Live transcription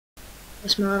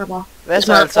Jeg smadrer dig bare. Hvad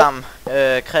så alle sammen?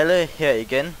 Krille her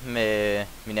igen med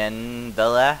min anden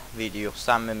Hvad er video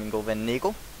sammen med min gode ven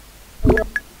Nico.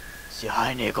 Sig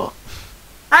hej Nico.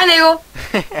 Hej Nico.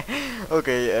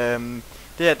 Okay,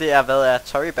 det her det er Hvad er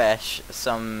Toribash,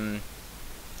 som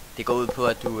det går ud på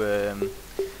at du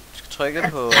skal trykke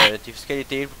på de forskellige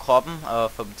dele på kroppen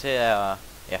og få dem til at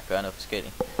gøre noget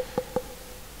forskelligt.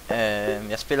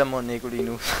 Jeg spiller mod Nico lige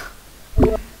nu.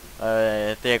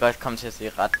 Det er godt komme til at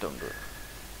se ret dumt ud.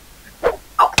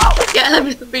 Jeg har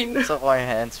mistet benene. Så røg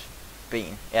hans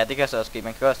ben. Ja, det kan så også ske.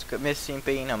 Man kan også miste sine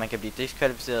ben, og man kan blive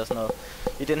diskvalificeret og sådan noget.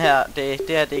 I den her, det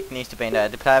her det er ikke den eneste bane der er.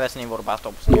 Det plejer at være sådan en, hvor du bare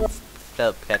står på sådan en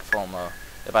flad platform, og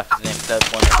det er bare sådan en flad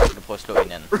grund, og så kan du prøve at slå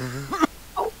hinanden.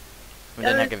 Men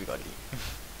den her kan vi godt lide.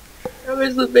 Jeg har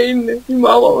mistet benene. De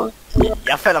mobber mig.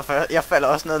 Jeg falder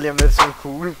også ned lige om lidt som en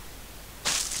kugle.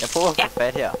 Jeg prøver at få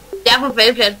fat her. Jeg er på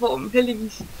faldplatformen,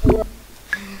 heldigvis.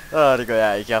 Det gør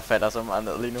jeg ikke. Jeg falder så meget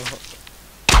ned lige nu.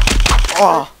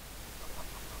 Åh!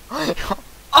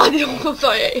 Det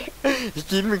ruser jeg af.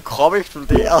 Hele min krop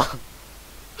eksploderede.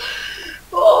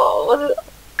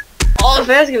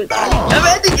 Hvad skal vi da? Jeg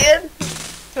vandt igen!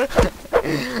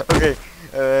 Okay,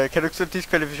 kan du ikke sætte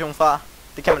diskvalifikation fra?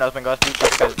 Det kan man også, man kan også blive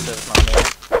diskvalificeret hvis man er med.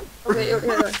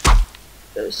 Okay.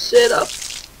 Setup.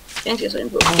 Den skal jeg så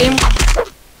ind på. Game.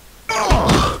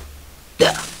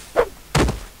 Der.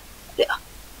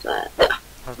 Så er jeg der.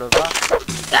 Har du slået fra?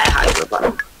 Ja, jeg har ikke slået fra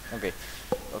nu.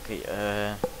 Okay,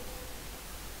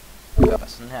 jeg gør bare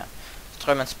sådan her. Så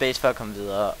trykker man space for at komme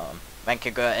videre, og man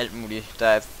kan gøre alt muligt. Der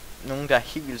er nogen, der er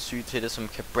helt vildt syge til det, som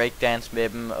kan breakdance med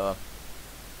dem, og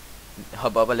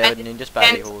hoppe op og lave et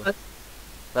ninja-spejl i hovedet.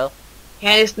 Hvad?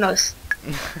 Jeg er næsten også.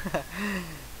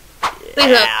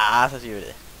 Ja, så siger vi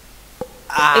det.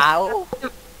 Au!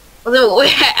 Og så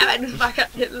jeg nu snakker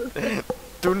helvede.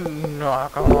 Du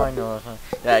kommer ind og sådan.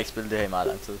 Jeg har ikke spillet det her i meget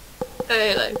lang tid.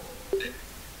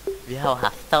 Vi har jo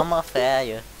haft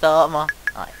sommerferie. Sommer.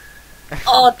 Nej.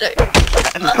 Dø.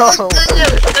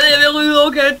 Jeg vil ryge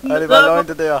over kanten. Det var løgn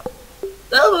det der.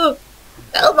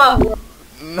 Lad mig.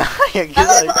 Nej, jeg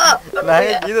gider ikke. Nej,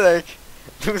 jeg gider ikke.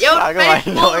 Du snakker mig i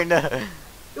løgne.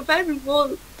 Du fandt min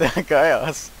fod. Det gør jeg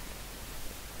også.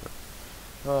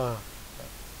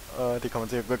 Det kommer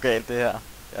til at gå galt det her.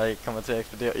 Jeg kommer til at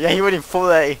eksplodere. Jeg hiver din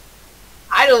fod af.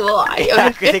 Ej, du ved ej.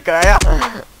 Ja, det gør jeg.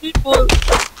 Din fod.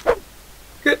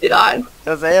 Kør dit egen.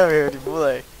 Jeg sagde, jeg vil hive din fod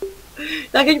af.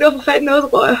 Jeg kan ikke nå for fat noget,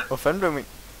 tror jeg. Hvor fanden blev min?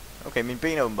 Okay, min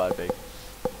ben er åbenbart væk.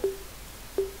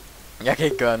 Jeg kan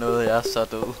ikke gøre noget, jeg er så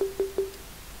død.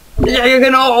 Jeg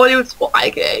kan nå overleve, tror jeg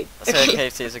ikke. Og så kan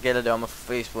jeg se, så gælder det om at få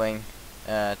face point.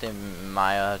 Det er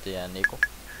mig, og det er Nico.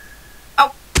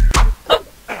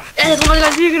 Jeg tror, det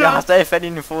er lige godt. Jeg har stadig fat i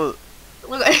din fod.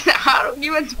 Har du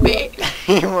givet mig tilbage?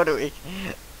 Det må du ikke.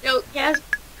 Jo, kæreste.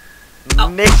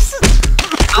 Niks.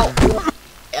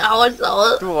 Jeg har også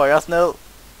sovet. Du røg også ned.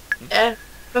 Ja,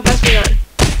 hvad fanden skal jeg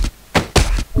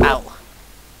gøre? Au.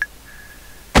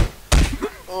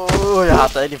 Jeg har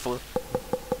stadig din fod.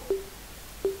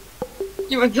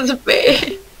 Giv mig så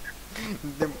tilbage.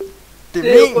 Det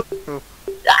er min.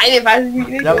 Nej, det er faktisk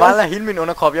min. Jeg mangler hele min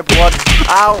underkrop, jeg bruger den.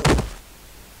 Au.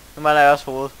 Nu mangler jeg også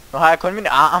hovedet. Nu har jeg kun min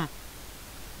arm.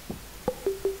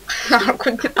 Har du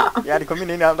kun din arm? Ja, det er kun min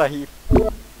ene arm, der er helt.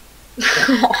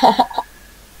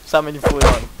 Sammen med din fod i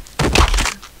hånden.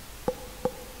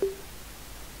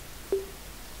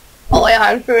 Jeg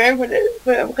har en føring på det.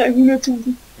 For omkring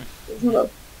 100.000.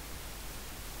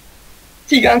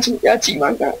 10 gange så, jeg har 10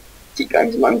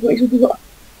 gange så mange point, som du har.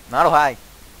 Nej, du har ikke.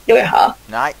 Jo, jeg har.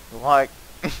 Nej, du har ikke.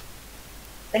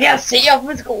 Jeg kan se op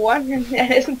på scoren. Jeg har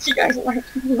næsten 10 gange så mange,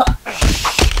 som du har.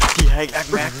 De har ikke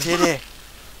lagt mærke til det.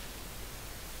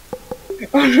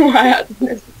 Og nu har jeg det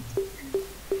næsten.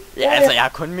 Ja, altså, jeg har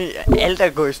kun alt er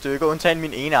gået i stykker, undtagen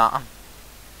min ene arm.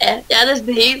 Ja, jeg er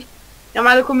næsten helt. Jeg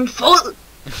mangler kun min fod.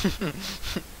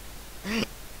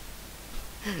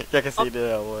 Jeg kan se det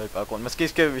derovre i baggrunden. Måske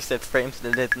skal vi sætte frames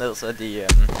lidt ned, så det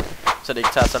ikke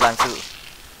tager så lang tid.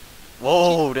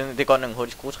 Wow, det er godt nok en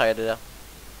hurtig skruetrækker, det der.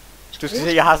 Du skal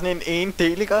se, jeg har sådan en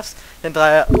del, ikke også? Den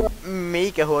drejer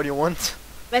mega hurtigt rundt.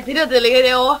 Hvad er det der ligger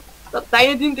derovre? Der er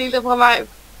en af dine dele der fra mig.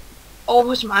 Over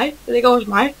hos mig. Det ligger hos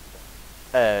mig.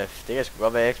 Det kan sgu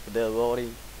godt være eksploderet ud over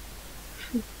det.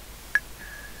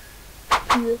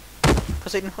 Prøv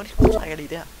at se den hurtige skruetrækker lige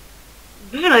der.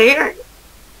 Det er ikke.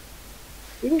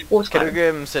 Kan du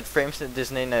ikke sætte frames? Det er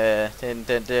sådan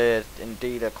en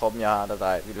del af kroppen, jeg har, der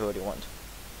drejer vildt hurtigt rundt.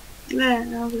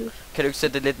 Ja, okay. Kan du ikke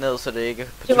sætte det lidt ned, så det ikke...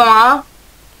 Det var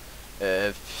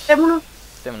meget. 500?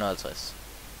 550.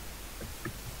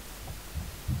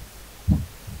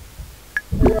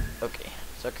 Okay,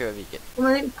 så kører vi igen.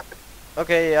 Kom ind.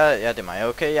 Okay, ja, det er mig.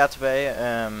 Okay, jeg er tilbage.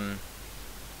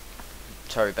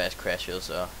 Toribash crashede,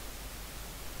 så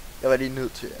jeg var lige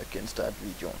nødt til at genstarte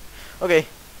videoen. Okay,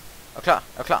 er klar?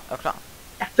 Jeg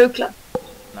er født klar.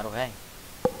 Når du er her.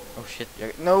 Oh shit, jeg kan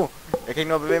ikke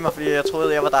nå at bevæge mig, fordi jeg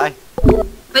troede, jeg var dig.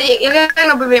 Jeg kan ikke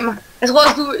nå at bevæge mig. Jeg tror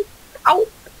også du... Au!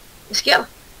 Hvad sker der?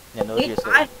 Jeg nåede lige at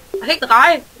Jeg kan ikke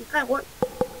dreje. Jeg kan dreje rundt.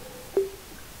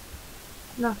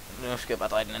 Nå. Nu skal jeg bare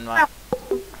dreje den anden vej.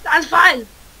 Der er en fejl.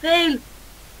 Fejl.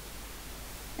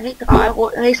 Jeg kan ikke dreje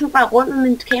rundt. Jeg kan ikke sådan dreje rundt med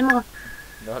mit kamera.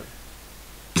 Lol.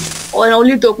 Og jeg når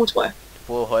lige dukken, tror jeg. Du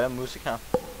bruger højere musik her.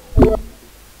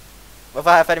 Hvorfor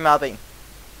har jeg fat i meget ben?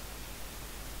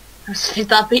 Jeg synes,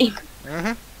 der er ben. Mhm.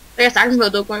 Så kan jeg sagtens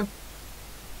noget dukke, jo. Jeg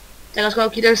kan også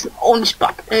godt give dig sådan en ordentlig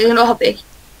spark. Jeg kan nå at hoppe væk.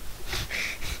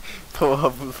 Prøv at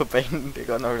hoppe ud på banen, det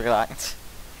går nok lidt langt.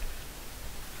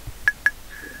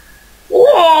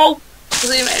 Wow! Så se,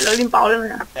 hvad jeg laver din baglænder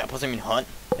her. Ja, prøv at se min hånd.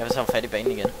 Jeg vil så have fat i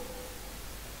banen igen.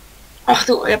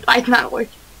 Jeg brækker den egen ryg.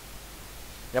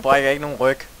 Jeg brækker ikke nogen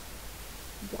ryg.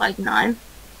 Du brækker den egen.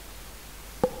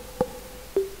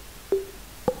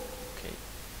 Okay.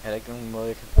 Er der ikke nogen måde,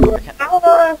 jeg kan...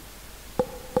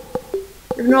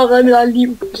 Jeg vil nå at redde mit eget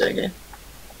liv, hvis jeg kan.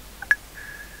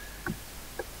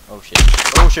 Oh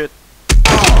shit.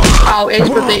 Au, jeg er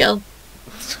eksploderet.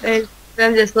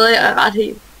 Den der stadig er ret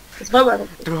helt. Jeg tror bare,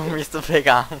 Du har mistet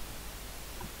begge arme.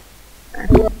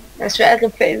 jeg er svært at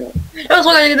gribe fat i noget. Jeg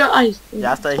tror, jeg kan nå. Ej, Jeg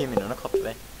har stadig hele min underkrop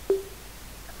tilbage.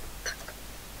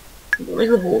 du er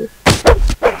ikke hovedet.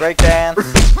 Breakdance.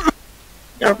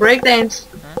 Jeg er breakdance.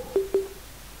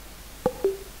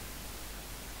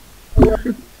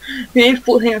 Min ene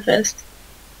fod hænger fast.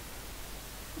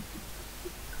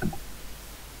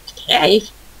 Det kan jeg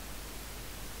ikke.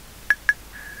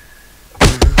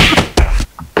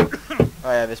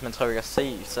 Og ja, hvis man trykker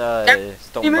C, så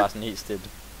står man bare sådan helt stille.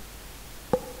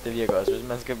 Det virker også, hvis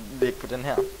man skal ligge på den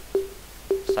her.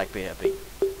 Stræk B her B.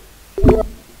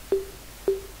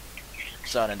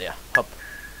 Sådan der. Hop.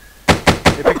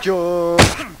 Epic jump.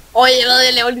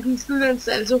 Jeg laver lige en student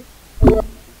salto.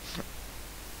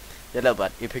 Jeg lavede bare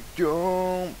et epic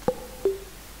jump.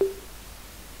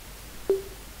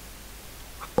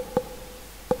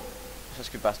 Så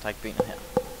skal vi bare strække benene her.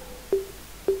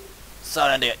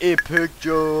 Sådan der. Epic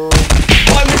jump.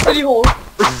 Jeg mister lige hovedet.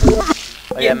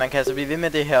 Og ja, man kan altså blive ved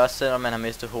med det her også, selvom man har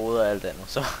mistet hovedet og alt andet.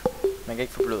 Så man kan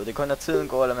ikke få blod. Det er kun når tiden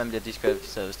går, eller man bliver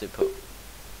diskvalificeret, hvis det er på.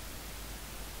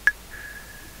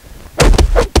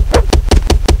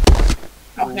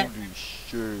 Okay. Holy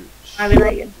shit. Jeg vinder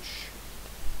igen.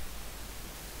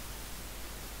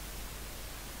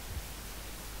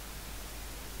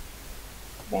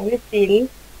 Jeg vil stille.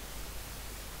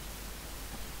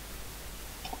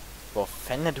 Hvor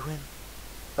fanden er du henne?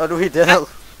 Nå, du er helt dernede.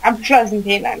 Jeg får sådan en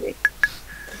pæn langt væk.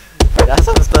 Jeg er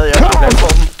sådan stadig også på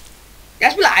platformen.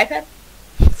 Jeg spiller iPad.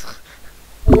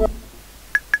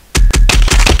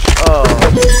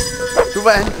 Du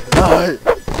vandt. Nej.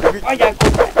 Og jeg er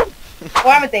god.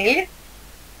 Hvor er medalje?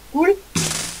 Guld.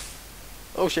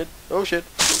 Oh shit.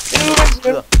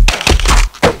 Videre.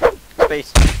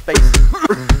 Space.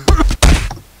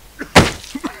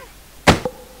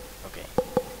 Okay,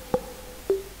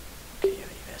 jeg ved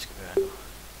ikke, hvad jeg skal gøre nu.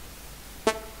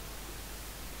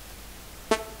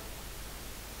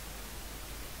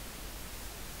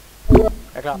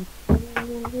 Jeg er klar.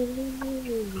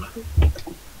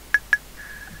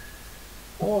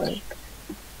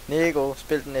 Nico,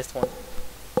 spil den næste runde.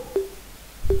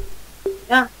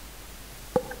 Ja.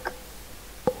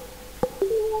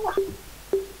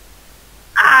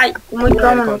 Ej, du må ikke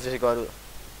gøre mig Det kommer noget. til at se godt ud.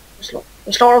 Jeg slår dig,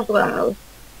 hvis du gør mig noget.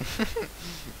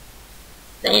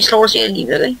 Men jeg slår dig sikkert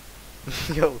alligevel, ikke?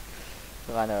 Jo,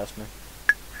 det regner jeg også med.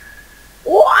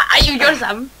 Ej, vi gjorde det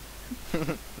samme.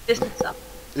 Næsten det samme.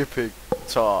 Epic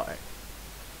toy.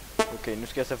 Okay, nu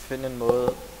skal jeg så finde en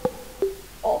måde,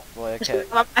 hvor jeg kan...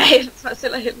 Ej, jeg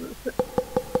selv er helvede. Det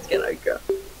skal jeg nok ikke gøre.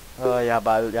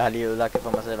 Jeg har lige ødelagt det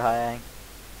for mig selv, har jeg ikke?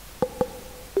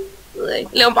 Det ved jeg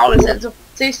ikke. Lav en baglæns salto.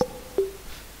 Ses.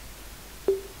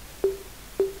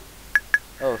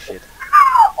 Oh shit.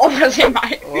 Prøv at se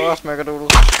mig. Smækker du.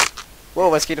 Wow,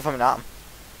 hvad skete der for min arm?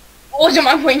 Så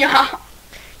mange point jeg har.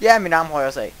 Ja, min arm røg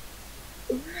også af.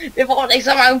 Det får da ikke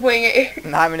så mange point af.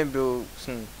 Nej, men den blev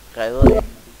sådan revet af.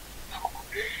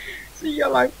 Så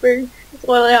mange point. Jeg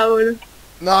tror, jeg har vundet.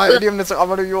 Nej, lige om lidt så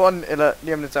rammer du jorden, eller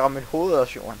lige om lidt så rammer mit hoved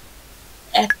også jorden.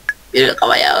 Ja, det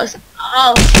rammer jeg også.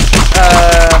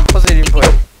 Prøv at se dine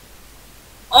point.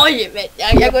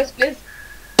 Jamen, jeg går i split. Jeg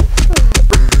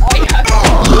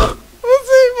Prøv at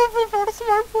se, hvorfor får du så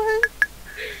mange point?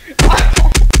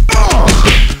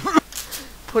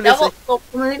 Prøv lige at se.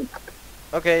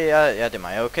 Okay, ja, det er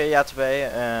mig. Okay, jeg er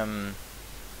tilbage.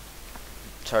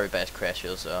 Toribash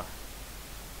crashede, så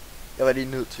jeg var lige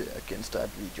nødt til at genstarte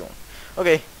videoen.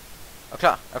 Okay, er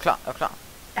klar? Jeg er klar.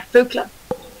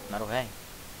 Nå, du er.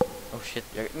 Oh shit,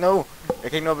 jeg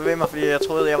kan ikke nå at bevæge mig, fordi jeg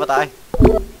troede, jeg var dig.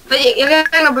 Fordi jeg kan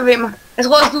ikke nå at bevæge mig. Jeg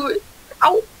tror også, du...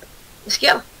 Au! Hvad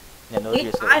sker der? Ja, noget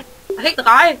Jeg kan ikke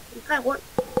dreje. Jeg drejer rundt.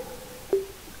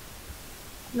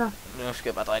 Nå. Nu skal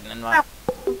jeg bare dreje den anden vej.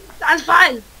 Der er en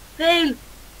fejl. Fail.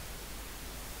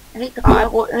 Jeg kan ikke dreje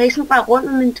rundt. Jeg kan ikke sådan dreje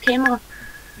rundt med mit kamera.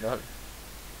 Lol.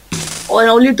 Og jeg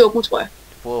er lige dukket, tror jeg.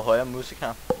 Du bruger højere musik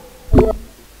her.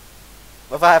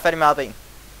 Hvorfor har jeg fat i meget ben?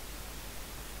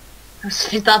 Jeg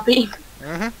synes, der er ben.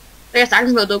 Mhm. Det kan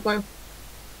sagtens noget dukke mig jo.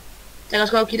 Jeg kan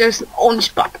også godt give dig sådan en ordentlig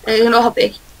spot. Jeg kan nå hoppe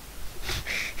væk.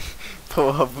 Prøv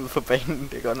at hoppe ud på banen,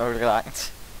 det går nok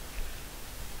langt.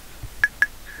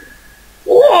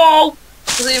 Wow!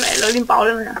 Så se, jeg laver din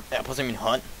baglænd her. Ja, prøv at se min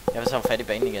hånd. Jeg vil så have fat i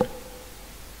banen igen.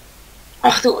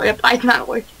 Jeg brækker din egen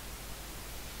ryg.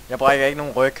 Jeg brækker ikke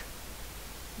nogen ryg.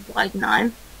 Jeg brækker din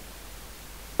egen.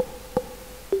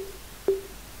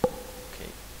 Okay.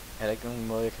 Er der ikke nogen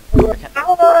måde, jeg kan...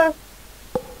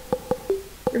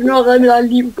 Jeg vil nu have reddet mit eget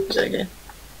liv, så jeg kan.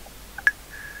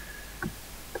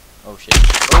 Oh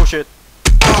shit.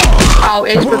 Au,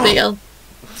 jeg er eksploderet.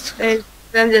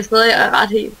 Hvordan jeg stadig er ret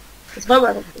helt. Jeg tror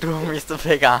bare, Du har mistet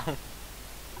begge arme.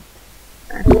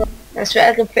 jeg er svært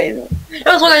at gribe fat i.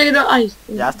 Jeg tror ikke, det er ej.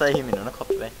 Jeg har stadig hele min underkrop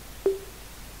tilbage.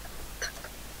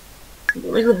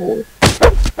 Du er ikke hovedet.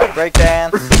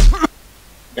 Breakdance.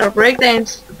 Jeg er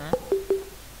breakdance.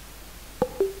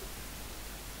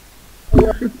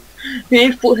 Min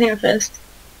ene fod hænger fast.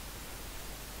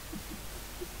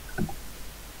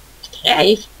 Det kan jeg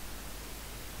ikke.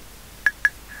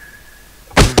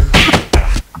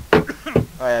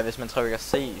 Og ja, hvis man trykker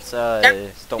C, så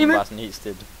står man bare sådan helt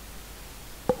stille.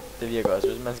 Det virker også,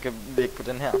 hvis man skal ligge på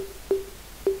den her.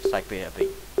 Stræk B og B.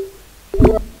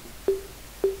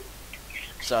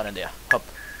 Sådan der. Hop.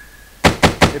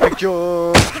 Epic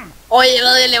jump.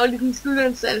 Jeg laver lige en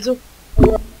slutdans, altså.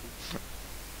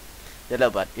 Jeg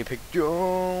lavede bare et epic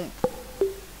jump.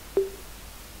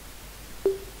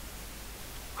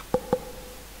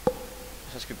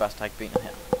 Så skal vi bare strække benet her.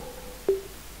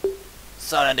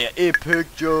 Sådan der, epic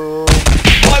jump.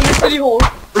 Jeg mister lige hovedet.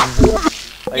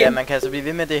 Og ja, man kan altså blive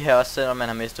ved med det her også, selvom man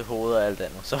har mistet hovedet og alt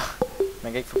andet. Så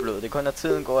man kan ikke få blod. Det er kun når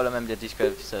tiden går, eller man bliver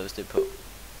diskvalificeret, hvis det er på.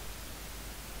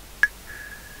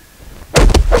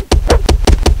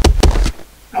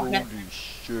 Okay. Holy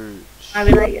shit. Jeg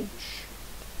vinder igen.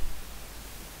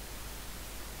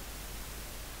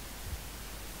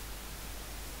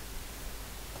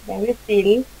 Jeg vil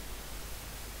spille.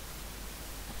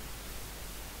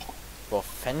 Hvor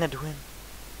fanden er du hen?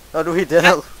 Nå, du er helt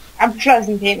dernede. Jeg er på sådan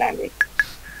en pæn langt væk.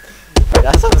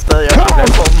 Jeg er sådan stadig oppe på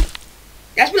platformen.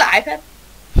 Jeg spiller iPad.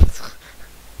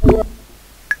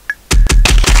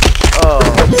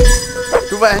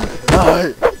 Du vandt.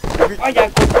 Nej. Og jeg er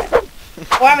god.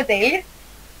 Hvor er medalje?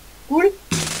 Guld.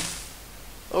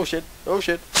 Oh shit. Det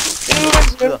er nu, man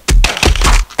spiller.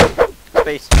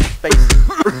 Space.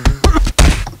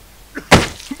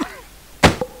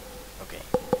 Okay.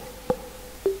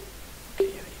 Jeg ved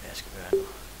ikke, hvad jeg skal gøre nu.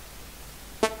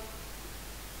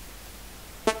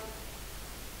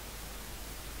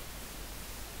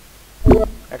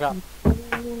 Er klar?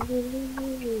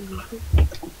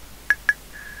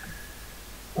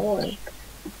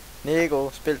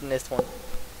 Nico, spil den næste runde.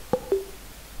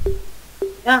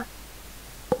 Ja.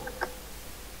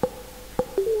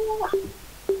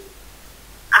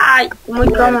 Ej, du må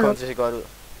ikke gøre mig Det kommer noget. til at se godt ud.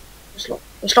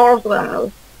 Jeg slår dig, hvis du gør mig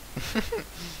noget.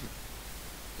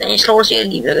 Men jeg slår dig sikkert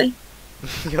alligevel, ikke?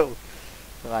 Jo,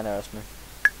 det regner jeg også med.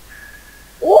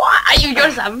 Ej, vi gjorde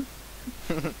det samme.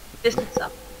 Det er sådan det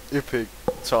samme. Epic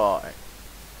toy.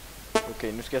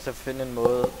 Okay, nu skal jeg så finde en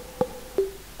måde,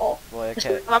 hvor jeg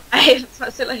kan... Jeg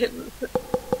mig selv og helvede. Det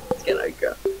skal jeg nok ikke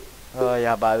gøre.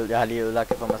 Jeg har lige ødelagt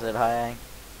det for mig selv, har jeg, ikke?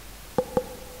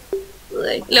 Jeg ved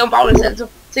ikke. Lav en baglæns altså.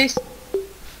 Ses.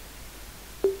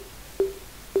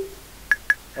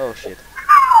 Oh shit.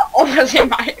 Hvad siger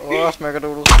mig? Smækker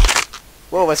du.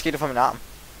 Wow, hvad skete der for min arm?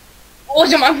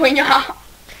 Så mange point jeg har.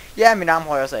 Ja, min arm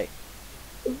røg også af.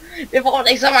 Det får da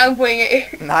ikke så mange point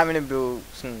af. Nej, men den blev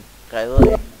sådan revet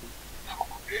af.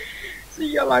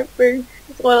 Så mange point.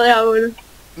 Jeg tror, jeg har vundet.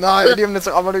 Nej, lige om lidt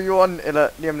så rammer du jorden, eller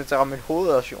lige om lidt så rammer mit hoved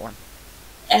også jorden.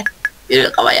 Ja,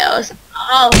 det rammer jeg også.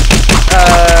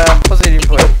 Prøv at se dine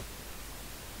point.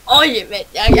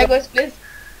 Jamen, jeg går split. Jeg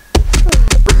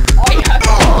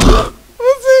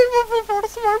Prøv at se, hvorfor får du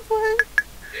så mange point?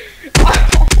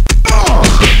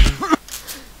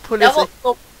 Prøv lige at se.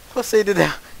 Prøv at se det der.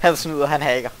 Han snyder, han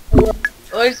hacker.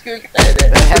 Undskyld,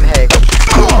 Krille. Han hacker.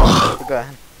 Det gør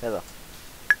han. Eller.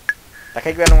 Der kan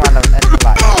ikke være nogen andre anden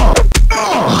vej.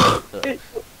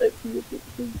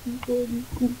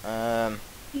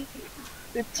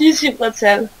 Det er 10-cifret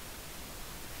tal.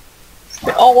 Det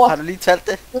er over. Har du lige talt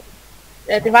det?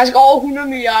 Ja, det er faktisk over 100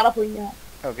 milliarder point, jeg har.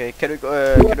 Okay, kan du ikke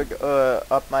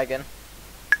op mig igen?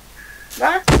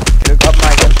 Hvad? Kan du ikke op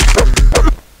mig igen?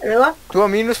 Eller hvad? Du har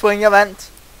minuspoint, jeg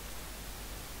vandt.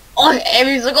 Er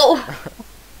vi så god?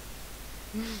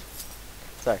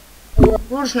 Tak.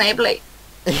 Nu er du snabelag.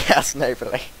 Ja,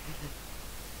 snabelag.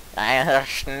 Nej, jeg hedder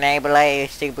snabelag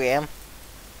CBM.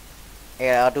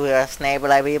 Ja, og du hedder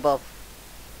snabelag Bebop.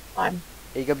 Nej.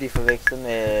 Ikke at blive forvekslet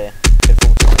med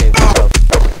telefonselskabet Bebop.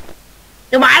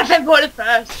 Det var mig, der fandt på det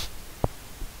først.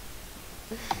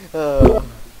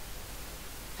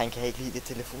 Han kan ikke lide det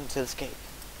telefonselskab.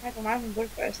 Det var mig, der fandt på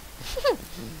det først.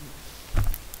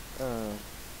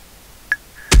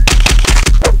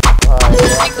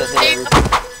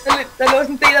 Der lå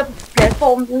sådan en del af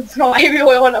platformen, så var vi jo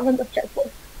rundt om den der platform.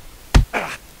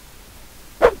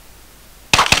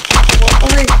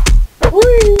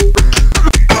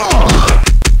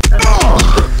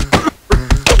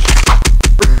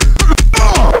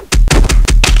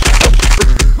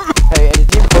 Hey, er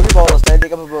det din pokeball, der stadig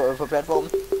ligger på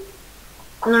platformen?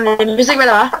 Jeg vidste ikke, hvad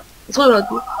det var. Jeg troede, det var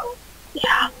noget.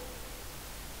 Ja.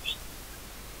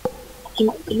 Det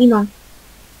er lige noget.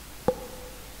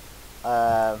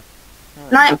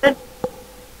 Nej, vent.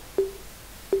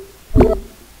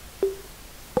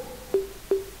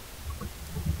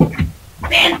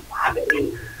 Vent, bare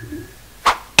vent.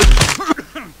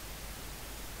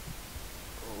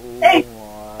 Hey,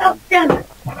 stop den.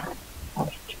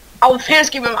 Hvad fanden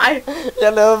sker med mig?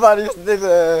 Jeg lavede bare lige sådan lidt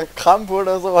kram på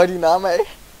dig, og så røg dine arme af.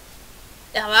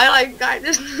 Jeg var heller ikke engang,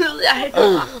 det snød jeg ikke.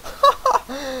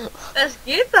 Hvad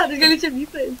skete der? Det skal lige til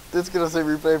replay. Det skal du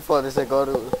se replay for, at det ser godt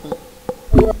ud.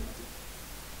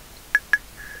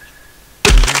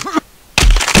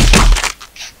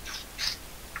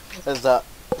 Altså,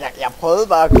 jeg prøvede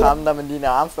bare at kramme dig, men dine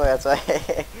arme fløj jeg så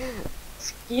af.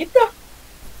 Skete der?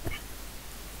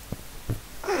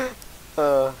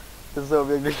 Det så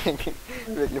virkelig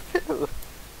fedt ud.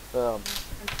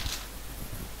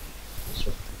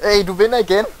 Hey, du vinder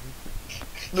igen.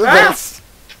 Nu er det.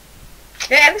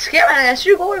 Ja, det sker, man. Jeg er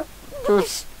sygt god, jo.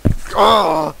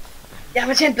 Jeg har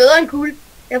fortjent bedre end guld.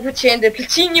 Jeg har fortjent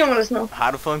platinium eller sådan noget.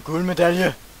 Har du fået en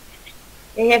guldmedalje?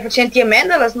 Ja, jeg har fortjent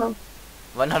diamant eller sådan noget.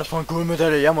 Hvordan har du fået en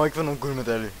guldmedalje? Jeg må ikke få nogen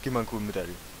guldmedalje. Giv mig en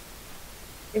guldmedalje.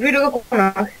 Jeg ved, du er god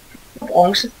nok.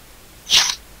 Bronze.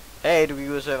 Hey, du gik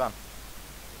ud af serveren.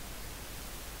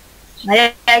 Nej,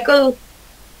 jeg er ikke gået ud.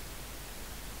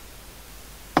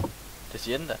 Det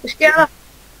siger den da. Hvad sker der?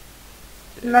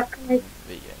 Nok ikke.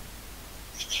 Ved jeg.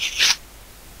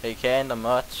 Hey, kan jeg ændre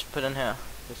mods på den her? Jeg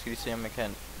skal lige se om jeg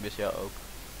kan, hvis jeg er op.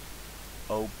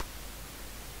 Jeg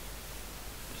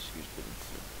skal spille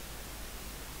tid.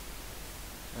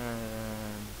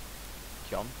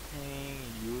 Jumping,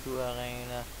 Judo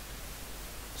Arena.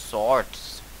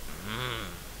 Swords.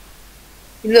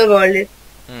 Det lyder voldeligt.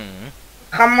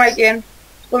 Kram mig igen.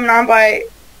 Skru min arm bare af.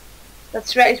 Der er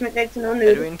svært, hvis man ikke til noget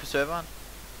nødt. Er du inde på serveren?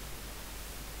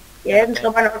 Ja, den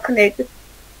skal bare not connected.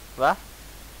 Hvad?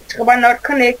 Den skal bare not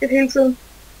connected hele tiden.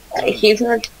 Nej, ikke hele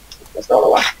tiden. Der står der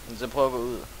bare. Så prøv at gå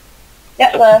ud. Ja,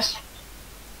 det er også.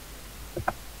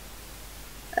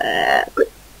 Good.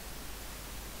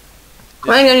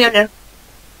 Kom igen.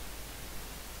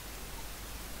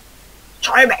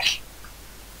 Toribash.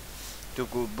 Du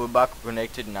burde bare kunne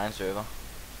connecte til din egen server.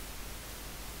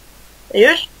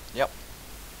 Seriøst? Ja.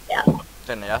 Ja.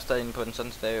 Den er jeg stadig inde på, den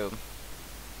sådan stadig åben.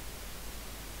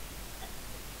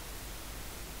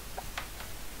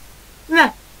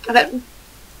 Ja, jeg fandt den.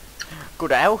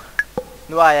 Goddag.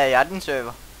 Nu er jeg din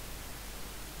server.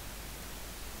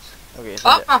 Okay,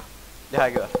 så det har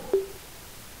jeg gjort.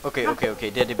 Okay,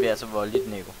 det her det bliver altså voldeligt,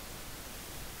 Nico.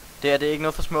 Det her det er ikke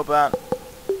noget for små børn.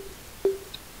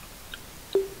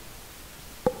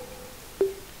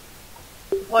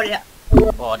 Prøv det her.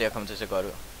 Det her kommer til at se godt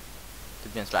ud.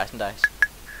 Det bliver en slice and dice.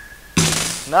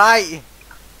 Nej!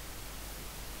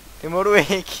 Det må du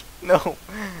ikke. No.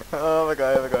 Hvad gør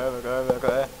jeg?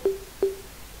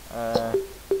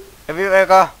 Jeg ved hvad jeg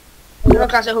gør. Det var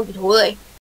klart, at jeg hugge dit hoved af.